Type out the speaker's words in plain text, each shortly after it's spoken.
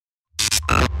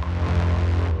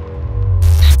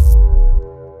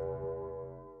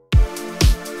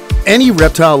Any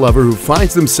reptile lover who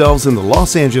finds themselves in the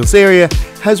Los Angeles area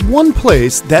has one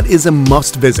place that is a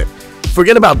must visit.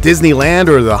 Forget about Disneyland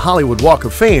or the Hollywood Walk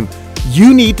of Fame.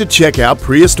 You need to check out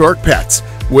Prehistoric Pets,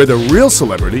 where the real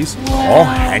celebrities are all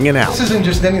hanging out. This isn't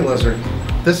just any lizard.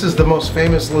 This is the most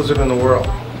famous lizard in the world.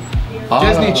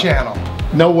 Disney Channel.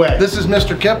 No way. This is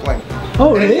Mr. Kipling.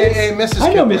 Oh, it is? Hey, Mrs.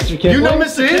 I know Kipling. Mr. Kipling. You know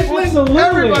Mr. Kipling? Absolutely.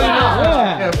 Everybody knows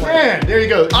Yeah. Mr. Kipling. Man, there you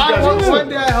go. One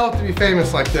day I hope to be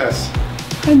famous like this.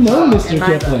 I know Mr.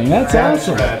 Kipling. That's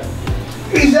awesome.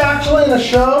 He's actually in a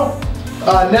show.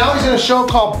 Now he's in a show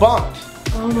called Bunked.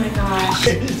 Oh my gosh.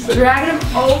 Dragging him.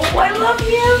 Oh, I love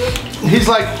him. He's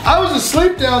like, I was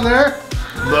asleep down there.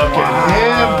 Look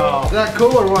at him. Is that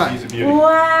cool or what? He's a beauty.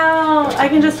 Wow. I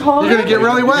can just hold You're him. gonna get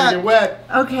really You're gonna wet. get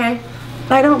wet. Okay.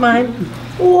 I don't mind.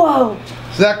 Whoa.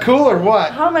 Is that cool or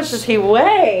what? How much does he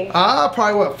weigh?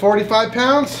 Probably what, 45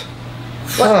 pounds?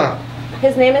 Huh.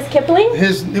 His name is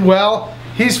Kipling? Well,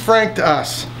 he's Frank to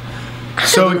us.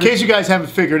 So in case you guys haven't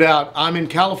figured out, I'm in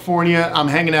California. I'm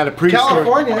hanging out at Prehistoric.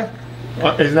 California?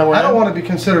 Isn't that where I don't want to be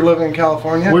considered living in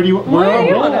California. Where do you? Where do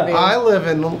you want to be?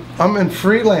 I'm in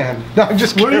Freeland. No, I'm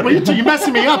just kidding. You're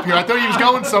messing me up here. I thought he was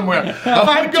going somewhere.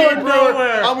 I'm going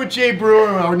nowhere. I'm with Jay Brewer,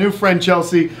 our new friend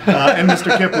Chelsea, and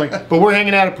Mr. Kipling. But we're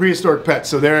hanging out at Prehistoric Pets.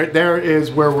 So there is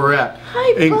where we're at.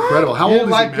 Hi, Bud. Incredible. How You old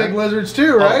is like he, man? big lizards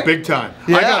too, right? Oh, big time.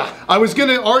 Yeah. I was going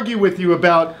to argue with you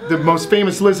about the most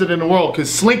famous lizard in the world because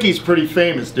Slinky's pretty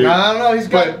famous, dude. I don't know. He's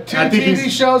got But two I think TV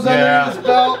shows under his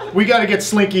belt. We got to get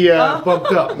Slinky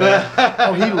bumped up, man.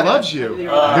 Oh, he loves you. Here we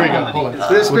go. Hold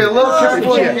on. This be a little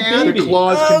careful in your The hand.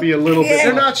 claws can be a little bit.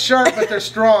 They're not sharp, but they're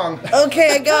strong.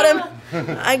 Okay, I got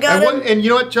him. I got him. And you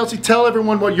know what, Chelsea? Tell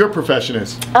everyone what your profession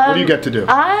is. What do you get to do?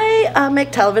 I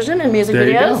make television and music There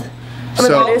you videos. go. I'm a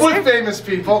So- producer. With famous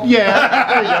people. Yeah,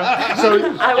 there you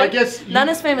go. So I guess None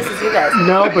as famous as you guys.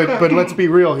 no, but let's be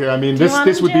real here. I mean, you want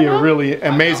this him, would be a Jimbo? really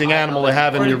amazing animal to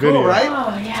have in your Pretty cool, video. right?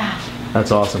 Oh, yeah.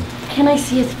 That's awesome. Can I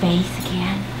see his face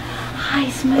again? Hi,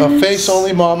 Smooth. A face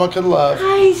only mama could love.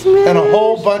 Hi, Smooth. And a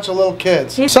whole bunch of little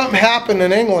kids. Something happened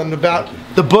in England about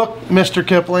the book Mr.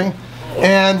 Kipling,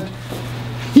 and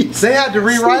they had to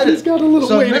rewrite it. He's got a little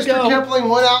so way to Mr. go. Kipling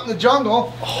went out in the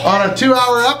jungle on a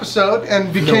 2-hour episode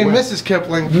and became way. Mrs.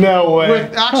 Kipling. No way.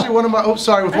 With actually one of my,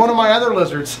 with one of my other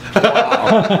lizards.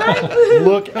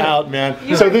 Look out, man.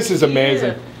 So this is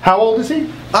amazing. How old is he?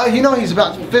 You know, he's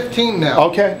about 15 now.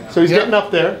 Okay, so he's Yep. getting up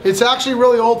there. It's actually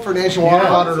really old for an Asian water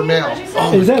monitor male.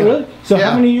 Is that really? So Yeah.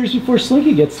 how many years before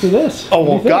Slinky gets to this? Oh What do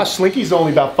well, you think? gosh, Slinky's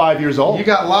only about 5 years old. You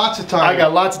got lots of time. I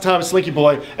got lots of time with Slinky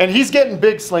Boy, and he's getting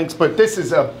big Slinks, but this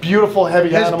is a beautiful, heavy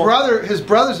his animal.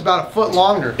 brother's about a foot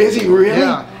longer. Is he really?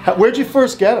 Yeah. Where'd you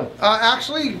first get him?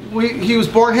 Actually, he was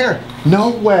born here. No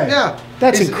way. Yeah.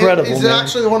 That's incredible, He's man.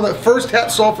 actually one of the first het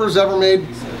sulfurs ever made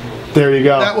There you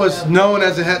go. that was known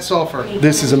as a het sulfur.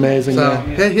 This is amazing, So, man.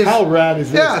 his- How rad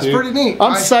is this, Yeah, it's dude? pretty neat.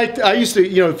 I'm psyched. I used to,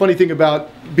 the funny thing about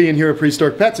being here at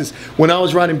Prehistoric Pets is when I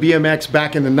was riding BMX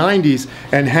back in the 90s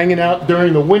and hanging out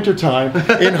during the winter time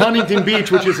in Huntington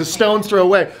Beach, which is a stone's throw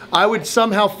away, I would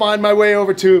somehow find my way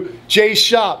over to Jay's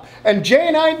shop. And Jay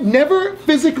and I never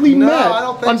physically met I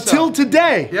don't think until so.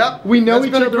 today. Yep. We know It's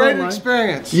each been other a great online.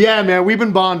 experience. Yeah, man, we've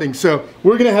been bonding. So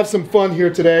we're going to have some fun here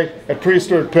today at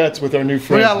Prehistoric Pets with our new We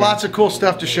friends. got man. lots of cool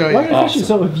stuff to show Well, I you. got a question.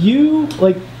 So have you,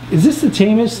 is this the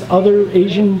tamest other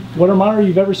Asian water monitor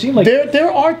you've ever seen? Like, They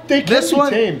can This be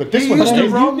one, tame, but this he one used to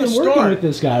you've roam been the working store. with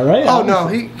this guy, right? Oh no,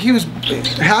 Obviously. he was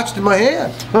hatched in my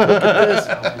hand.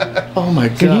 Oh my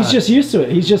god. So he's just used to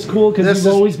it. He's just cool because This you've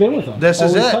is- always been with him. This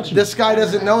is Always it. touching This guy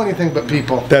doesn't know anything but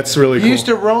people. That's really He cool. used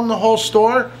to roam the whole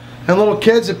store, and little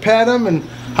kids would pet him, and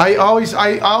I always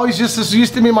just, this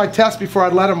used to be my test before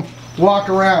I'd let him walk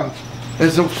around.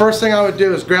 Is the first thing I would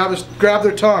do is grab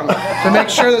their tongue to make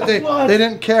sure that they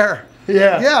didn't care.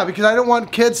 Yeah. Yeah, because I don't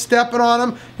want kids stepping on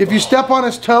him. If you step on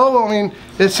his toe, I mean,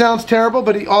 it sounds terrible,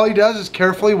 but all he does is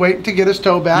carefully wait to get his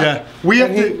toe back. Yeah. We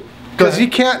have to- because he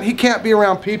can't be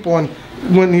around people and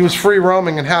when he was free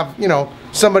roaming and have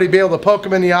somebody be able to poke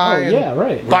him in the eye and yeah,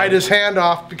 right. bite his hand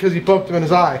off because he poked him in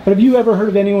his eye. But have you ever heard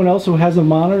of anyone else who has a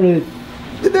monitor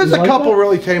that There's a like couple that?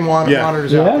 really tame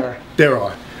monitors Yeah? out there. There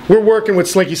are. We're working with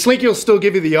Slinky. Slinky will still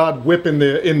give you the odd whip in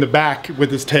the back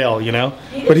with his tail,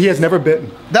 but he has never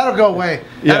bitten. That'll go away.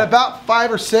 Yeah. At about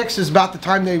 5 or 6 is about the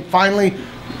time they finally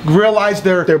realize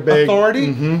their big. authority,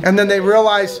 and then they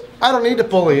realize I don't need to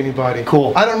bully anybody.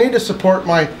 Cool. I don't need to support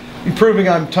my proving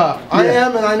I'm tough. I Yeah.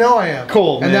 am, and I know I am.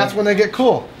 Cool, And man. that's when they get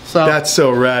cool. So That's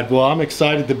so rad. Well, I'm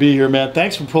excited to be here, man.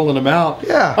 Thanks for pulling them out.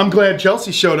 Yeah. I'm glad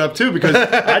Chelsea showed up too, because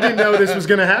I didn't know this was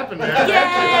going to happen, man. Yay,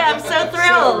 I'm so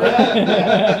thrilled.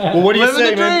 Well, what do you living say,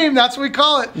 the man? dream, that's what we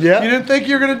call it. Yeah. You didn't think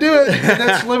you were gonna do it, and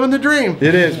that's living the dream.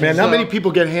 It is, man. How many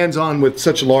people get hands-on with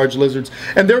such large lizards?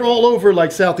 And they're all over,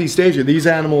 like, Southeast Asia. These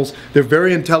animals, they're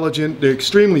very intelligent. They're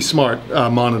extremely smart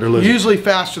monitor lizards. Usually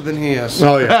faster than he is.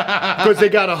 Oh, yeah. Because they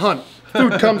got to hunt.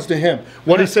 Food comes to him.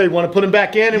 What do you say? Want to put him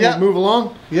back in and Yep. we'll move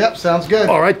along? Yep, sounds good.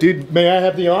 All right, dude. May I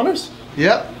have the honors?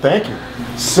 Yep. Thank you.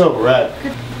 So rad.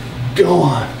 Go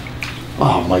on.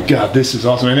 Oh my God, this is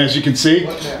awesome. And as you can see,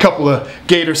 a couple of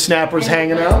gator snappers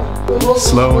hanging out.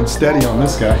 Slow and steady on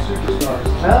this guy.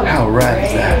 How rad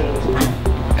is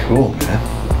that? Cool, man.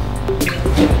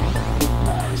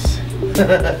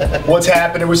 What's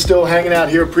happening? We're still hanging out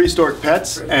here at Prehistoric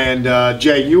Pets, and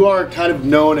Jay, you are kind of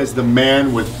known as the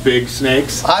man with big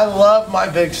snakes. I love my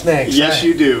big snakes. Yes,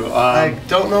 you do. I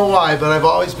don't know why, but I've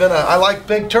always been I like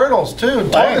big turtles too,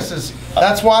 tortoises.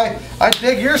 That's why I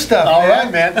dig your stuff, All man.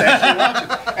 right, man. Thanks for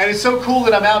watching. And it's so cool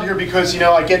that I'm out here because, you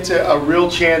know, I get a real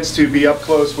chance to be up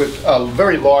close with a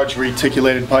very large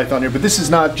reticulated python here. But this is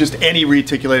not just any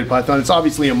reticulated python. It's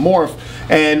obviously a morph.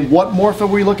 And what morph are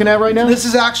we looking at right now? This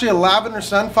is actually a lavender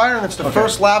sunfire, and it's the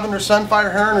first lavender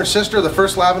sunfire. Her and her sister, the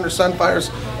first lavender sunfires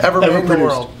ever made in the produced.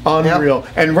 world. Unreal.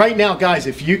 Yep. And right now, guys,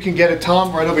 if you can get a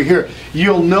Tom right over here,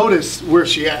 you'll notice where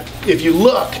she at. If you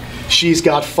look, she's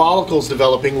got follicles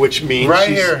developing, which means Right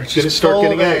she's here. going to She's start full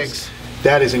getting of eggs.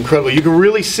 That is incredible. You can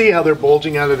really see how they're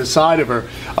bulging out of the side of her.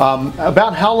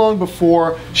 About how long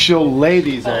before she'll lay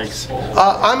these eggs?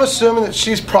 I'm assuming that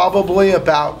she's probably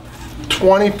about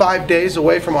 25 days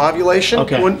away from ovulation.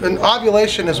 Okay. And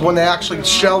ovulation is when they actually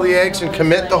shell the eggs and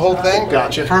commit the whole thing.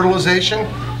 Gotcha. Fertilization.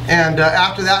 And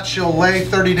after that, she'll lay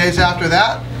 30 days after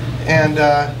that. And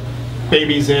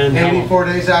Baby's in. 84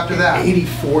 days after that.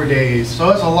 84 days. So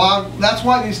it's a lot. That's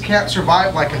why these can't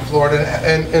survive like in Florida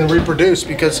and reproduce,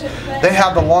 because they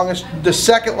have the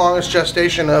second longest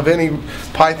gestation of any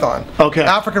python. Okay.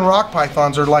 African rock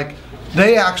pythons are like,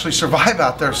 they actually survive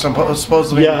out there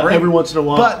supposedly. Yeah, in the every once in a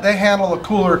while. But they handle the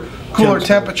cooler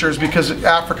temperatures because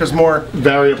Africa's more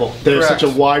Variable. There's Correct. such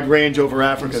a wide range over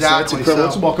Africa. So that's Exactly, incredible.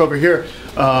 so- Let's walk over here.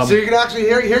 So you can actually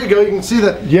here you go. You can see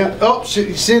the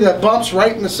you see the bumps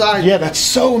right in the side. Yeah, that's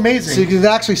so amazing. So you can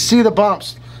actually see the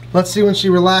bumps. Let's see when she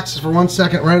relaxes for 1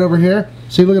 second right over here.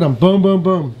 See, look at them. Boom, boom,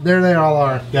 boom. There they all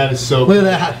are. That is so Look at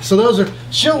that. So those are,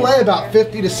 she'll lay about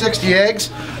 50 to 60 eggs.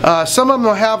 Some of them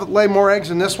will lay more eggs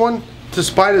than this one,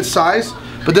 despite its size.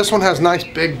 But this one has nice,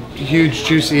 big, huge,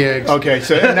 juicy eggs. Okay,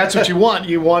 so and that's what you want.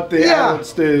 You want the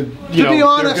adults to, you know, be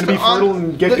honest, they're going to be fertile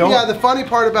and get going. Yeah, the funny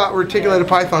part about reticulated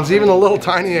pythons, even the little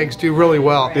tiny eggs do really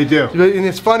well. They do. And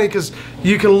it's funny because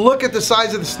you can look at the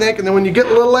size of the snake, and then when you get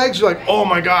little eggs, you're like, oh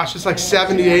my gosh, it's like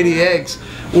 70, 80 eggs.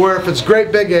 Where if it's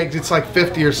great big eggs, it's like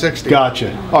 50 or 60.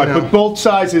 Gotcha. All right, You know? but both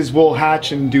sizes will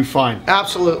hatch and do fine.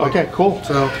 Absolutely. Okay, cool.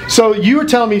 So you were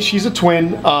telling me she's a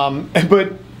twin,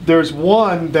 but there's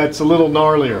one that's a little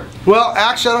gnarlier. well,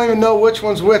 actually, I don't even know which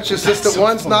one's which. It's just that so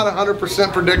one's funny. not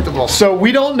 100% predictable. So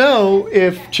we don't know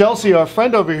if Chelsea, our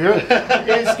friend over here,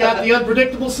 has got the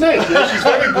unpredictable snake. You know, she's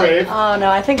very brave. Oh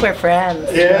no, I think we're friends.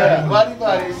 Yeah. Buddy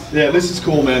buddies. Yeah, this is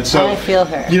cool, man. So I feel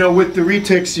her. You know, with the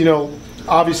retics, you know,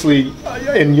 obviously,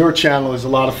 in your channel is a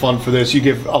lot of fun for this. You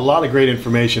give a lot of great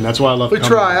information. That's why I love. We coming.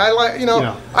 try. I like,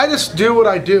 I just do what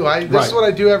I do. This is what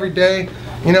I do every day.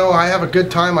 You know, I have a good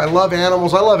time. I love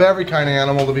animals. I love every kind of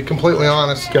animal, to be completely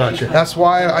honest. Gotcha. That's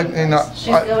why I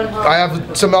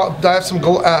have some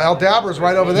Aldabras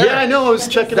right over there. Yeah, I know. I was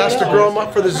checking That's that to out. grow them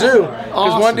up for the zoo. Because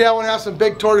Awesome. one day I want to have some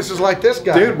big tortoises like this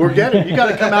guy. Dude, we're getting. You got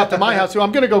to come out to my house too.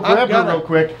 I'm gonna go grab her real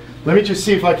quick. Let me just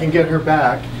see if I can get her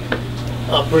back.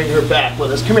 I'll bring her back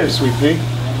with us. Come here, sweet pea.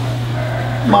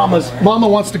 Mama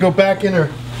wants to go back in her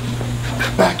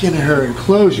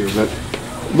enclosure, but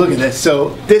look at this. So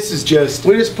this is just.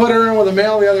 We just put her in with a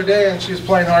male the other day, and she was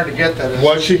playing hard to get that.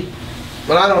 Was she?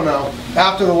 But I don't know.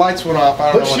 After the lights went off,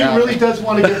 I don't But know what she happened. really does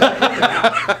want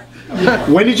to get.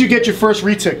 When did you get your first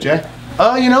retic, Jay?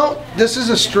 You know, this is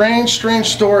a strange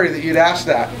story that you'd ask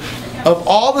that. Of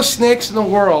all the snakes in the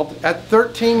world, at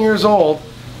 13 years old,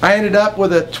 I ended up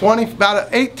with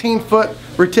about an 18-foot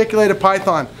reticulated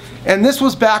python. And this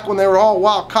was back when they were all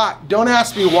wild caught. Don't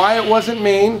ask me why it wasn't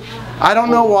mean. I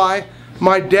don't know why.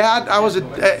 My dad,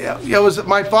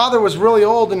 my father was really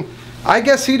old, and I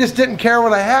guess he just didn't care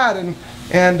what I had.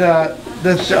 And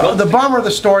the bummer of the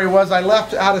story was I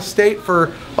left out of state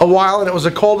for a while, and it was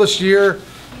the coldest year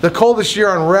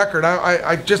on record.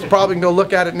 I just probably can go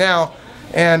look at it now.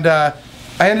 And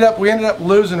We ended up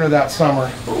losing her that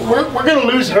summer. We're gonna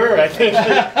lose her, I think.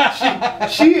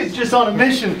 she is just on a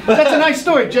mission. That's a nice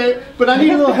story, Jay, but I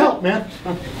need a little help, man.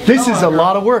 This is a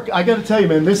lot of work. I gotta tell you,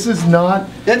 man, this is not...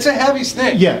 It's a heavy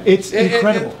snake. Yeah, it's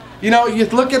incredible. You know, you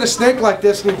look at a snake like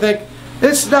this and you think,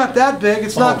 it's not that big,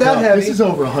 it's not that heavy. This is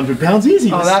over 100 pounds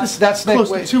easy. Oh, that snake close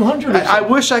weighs to 200 I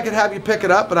wish I could have you pick it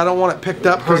up, but I don't want it picked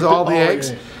up because of all the eggs.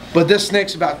 Yeah. But this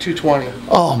snake's about 220.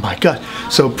 Oh my God.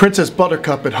 So Princess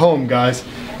Buttercup at home, guys,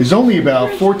 is only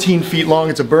about 14 feet long.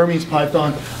 It's a Burmese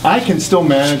python. I can still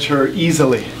manage her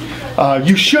easily.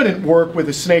 You shouldn't work with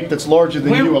a snake that's larger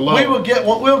than you alone.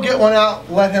 We'll get one out,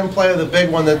 let him play with the big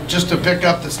one just to pick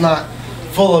up that's not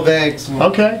full of eggs.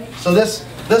 Okay. So this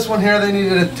one here, they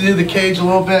needed to do the cage a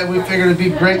little bit. We figured it'd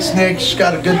be a great snake. She's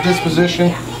got a good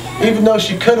disposition. Even though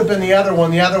she could have been the other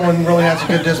one really has a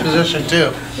good disposition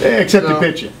too. Except to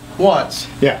pitch it. Once.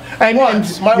 Yeah.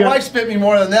 Once. My wife spit me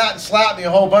more than that and slapped me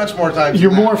a whole bunch more times. You're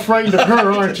more frightened of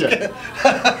her, aren't you?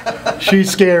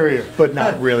 She's scarier, but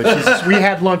not really. We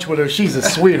had lunch with her. She's a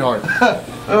sweetheart.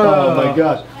 Oh my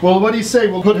gosh. Well, what do you say?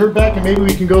 We'll put her back and maybe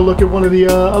we can go look at one of the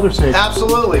other snakes.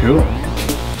 Absolutely. Cool.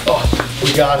 Oh,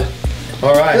 we got it.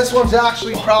 All right. This one's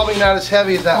actually probably not as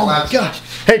heavy as that last. Oh my gosh.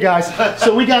 Hey guys,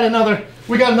 so we got another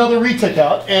retic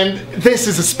out, and this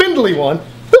is a spindly one.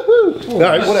 All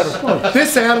right, whatever.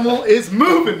 This animal is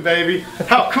moving, baby.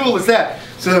 How cool is that?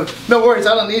 So, no worries,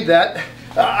 I don't need that.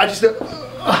 I just...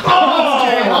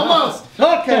 almost.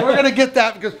 Okay, we're gonna get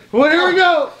that because, well, here we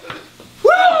go.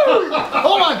 Woo!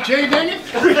 Hold on, Jay, dang it.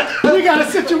 We got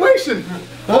a situation.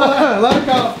 Let it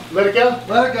go. Let it go?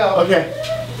 Let it go. Okay.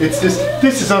 It's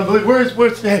this is unbelievable.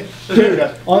 Where's the head? There we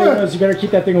go. All you know is you better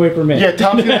keep that thing away from me. Yeah,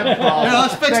 Tom's gonna have a problem. Yeah,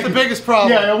 let's fix the biggest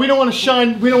problem. Yeah, we don't want to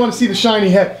shine. We don't want to see the shiny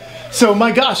head. So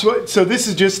my gosh, so this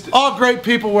is just... All great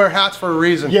people wear hats for a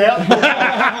reason.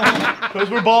 Yeah. Because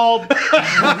we're bald.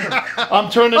 I'm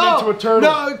turning into a turtle.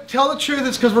 No, tell the truth,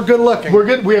 it's because we're good looking. We're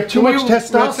good. We have too much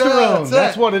testosterone.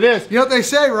 That's what it is. You know what they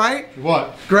say, right?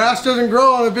 What? Grass doesn't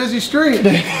grow on a busy street.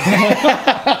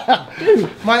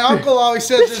 My uncle always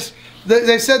says this.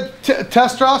 They said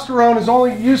testosterone is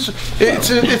only used.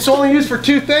 It's only used for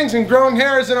two things, and growing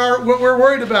hair isn't what we're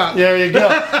worried about. There you go.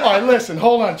 All right, listen,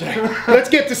 hold on, Jay. Let's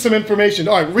get to some information.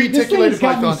 All right, reticulated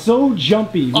python. Gotten so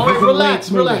jumpy. All right,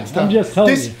 relax. I'm just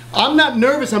telling you. I'm not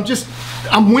nervous.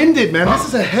 I'm winded, man. This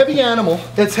is a heavy animal.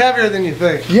 It's heavier than you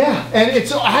think. Yeah, and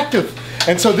it's so active.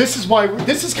 And so this is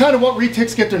kind of what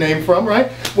retics get their name from,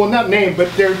 right? Well, not name,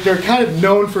 but they're kind of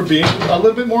known for being a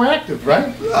little bit more active,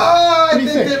 right? I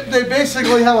think they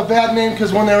basically have a bad name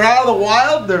because when they're out of the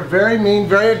wild, they're very mean,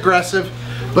 very aggressive.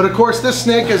 But of course, this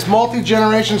snake is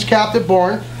multi-generations captive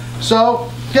born.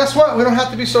 So guess what? We don't have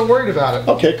to be so worried about it.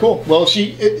 Okay, cool. Well, is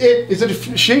it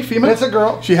a she, female? It's a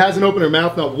girl. She hasn't opened her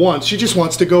mouth not once. She just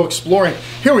wants to go exploring.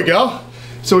 Here we go.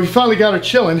 So we finally got her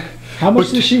chilling. How much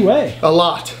does she weigh? A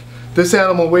lot. This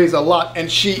animal weighs a lot, and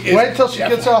she is... Wait till she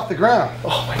gets off the ground.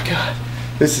 Oh my God.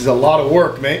 This is a lot of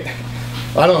work, mate.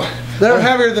 They're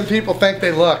heavier than people think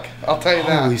they look. I'll tell you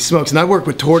that. Holy smokes. And I work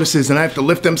with tortoises, and I have to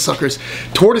lift them suckers.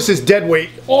 Tortoises dead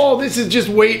weight. Oh, this is just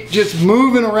weight just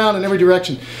moving around in every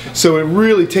direction. So it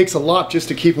really takes a lot just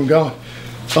to keep them going.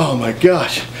 Oh my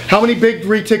gosh. How many big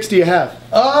retics do you have?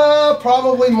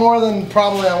 Probably more than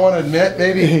I want to admit.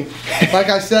 Maybe, like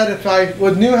I said, if I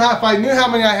knew how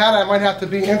many I had, I might have to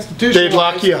be institutionalized. They'd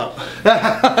lock you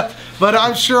up. But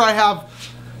I'm sure I have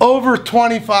over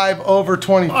 25, over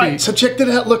 20 feet. Right, so check that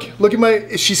out. Look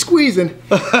at she's squeezing.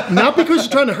 Not because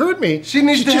she's trying to hurt me.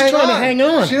 She's just trying to hang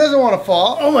on. She doesn't want to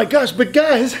fall. Oh my gosh, but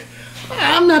guys,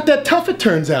 I'm not that tough, it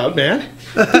turns out, man.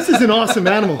 This is an awesome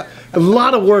animal. A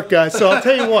lot of work, guys. So I'll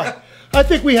tell you what, I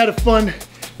think we had a fun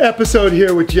episode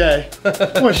here with Jay.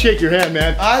 I want to shake your hand,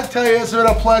 man. I tell you, it's been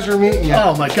a pleasure meeting you.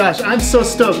 Oh my gosh, I'm so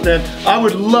stoked, man. I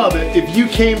would love it if you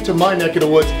came to my neck of the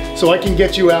woods so I can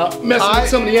get you out messing with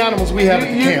some of the animals we have at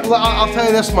the camp. I'll tell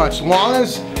you this much,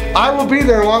 I will be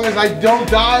there as long as I don't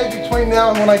die between now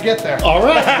and when I get there. All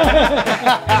right.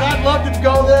 I'd love to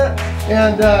go there,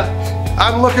 and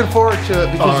I'm looking forward to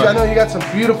it because I know you got some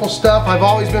beautiful stuff. I've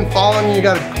always been following you. You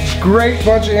got a great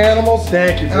bunch of animals.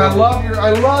 Thank you, and I love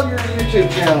your YouTube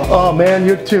channel. Oh man,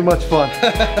 you're too much fun.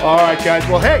 All right, guys.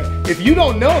 Well, hey, if you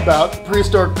don't know about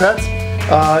Prehistoric Pets,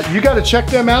 you got to check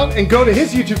them out and go to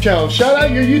his YouTube channel. Shout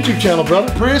out your YouTube channel,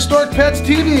 brother. Prehistoric Pets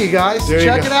TV, guys.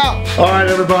 Check it out. All right,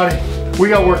 everybody. We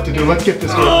got work to do. Let's get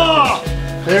this going.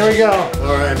 There we go.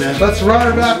 All right, man. Let's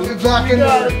run her back in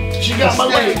there. She got my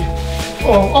leg.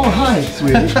 Oh, hi,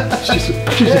 sweetie.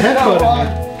 she's a head butter,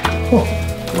 man. Oh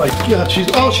my God, she's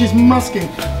musking.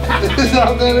 Is that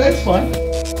what that is? Fine.